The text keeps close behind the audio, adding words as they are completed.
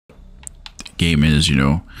game is, you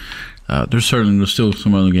know. There's still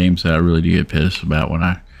some other games that I really do get pissed about when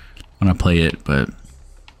I play it, but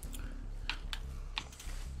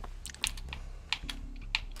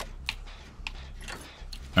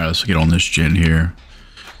all right, let's get on this gen here.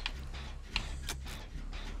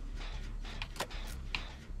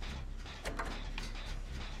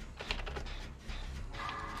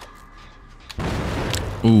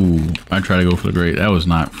 Ooh, I try to go for the great. That's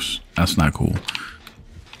not cool.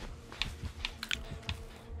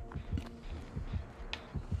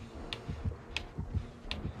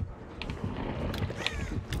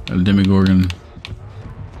 A Demogorgon.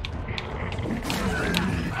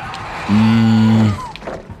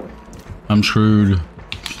 I'm screwed.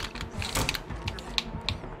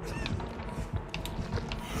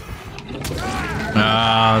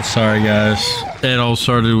 Sorry guys. It all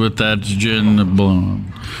started with that gen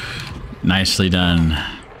balloon. Nicely done.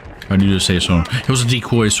 I need to say so. It was a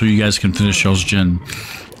decoy so you guys can finish y'all's gen.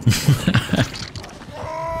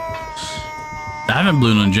 I haven't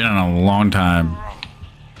blown on gen in a long time.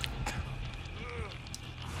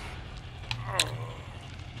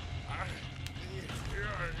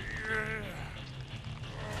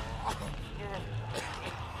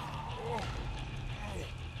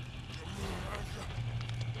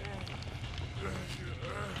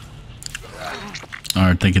 All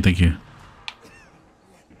right, thank you.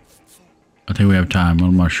 I think we have time.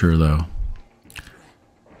 I'm not sure though.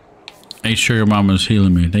 Hey, Sugar Mama's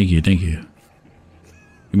healing me. Thank you. Give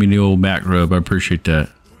me the old back rub. I appreciate that.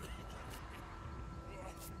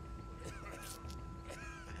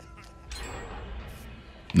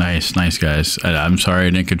 Nice guys. I'm sorry I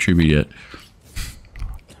didn't contribute yet.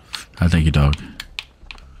 I thank you, dog.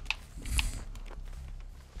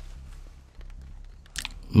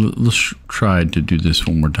 Let's try to do this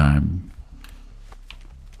one more time.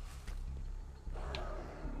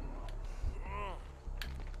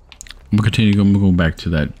 I'm gonna go back to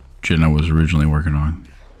that gen I was originally working on.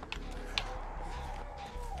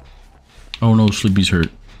 Oh no, Sleepy's hurt.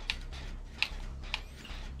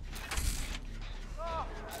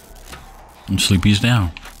 And Sleepy's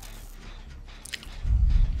down.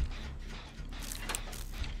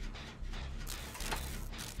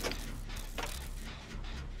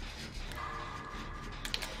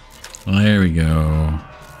 Well, there we go.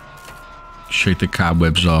 Shake the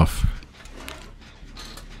cobwebs off.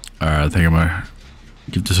 Alright, I think I'm gonna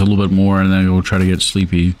give this a little bit more and then we'll try to get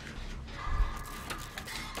Sleepy.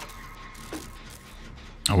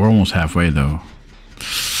 Oh, we're almost halfway though.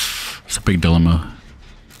 It's a big dilemma.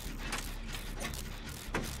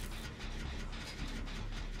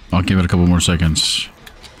 I'll give it a couple more seconds.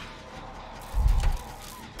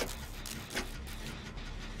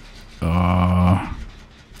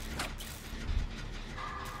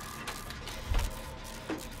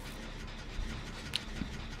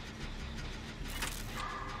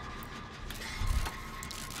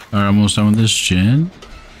 Alright, almost done with this gen.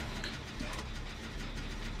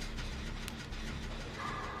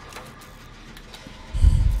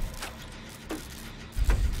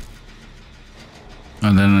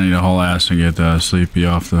 And then I need a whole ass to get Sleepy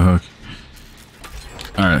off the hook.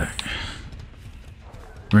 Alright.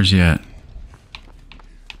 Where's he at?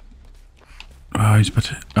 Oh, he's about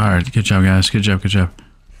to... Alright, good job, guys. Good job.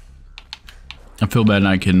 I feel bad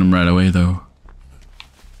not getting him right away, though.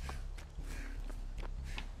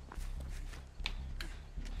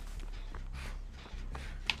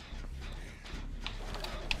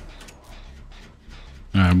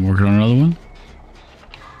 Alright, I'm working on another one.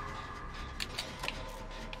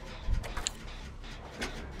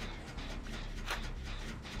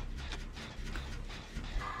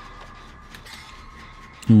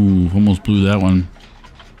 Ooh, almost blew that one.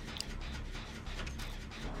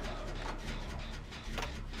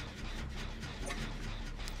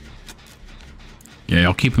 Yeah,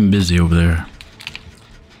 I'll keep him busy over there.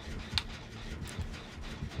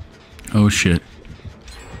 Oh shit.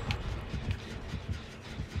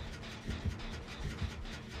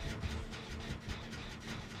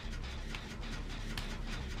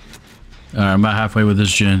 Alright, I'm about halfway with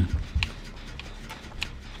this gen.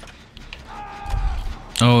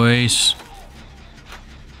 Oh, ace.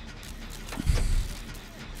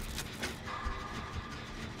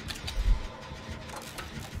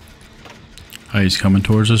 Oh, he's coming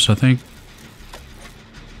towards us, I think.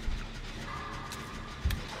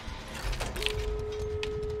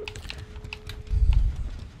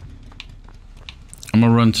 I'm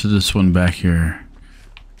gonna run to this one back here.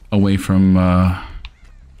 Away from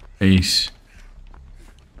Ace.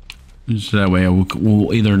 So that way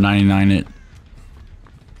we'll either 99 it.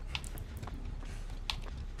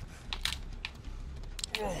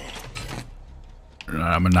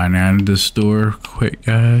 I'm gonna 99 this door quick,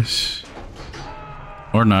 guys.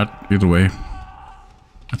 Or not, either way.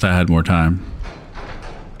 I thought I had more time.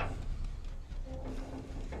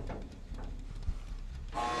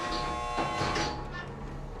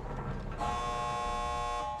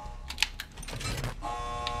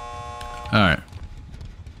 Alright.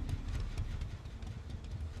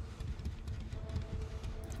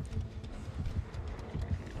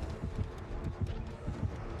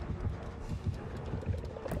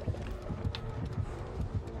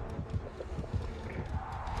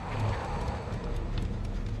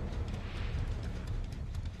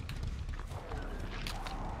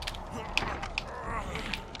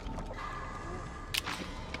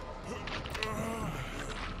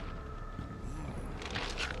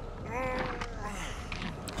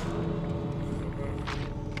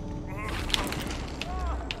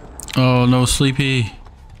 Oh no, Sleepy.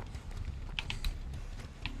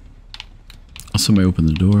 Somebody open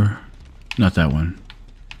the door. Not that one.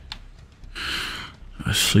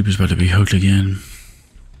 Sleepy's about to be hooked again.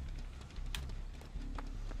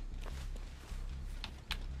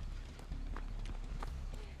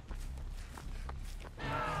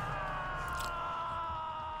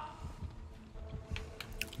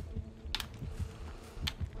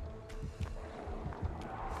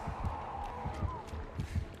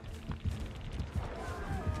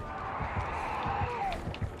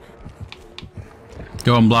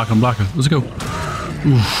 Go and block him, block him. Let's go.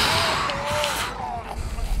 Oof.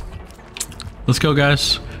 Let's go,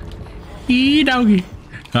 guys. Doggy.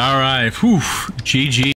 All right. Whew. GG.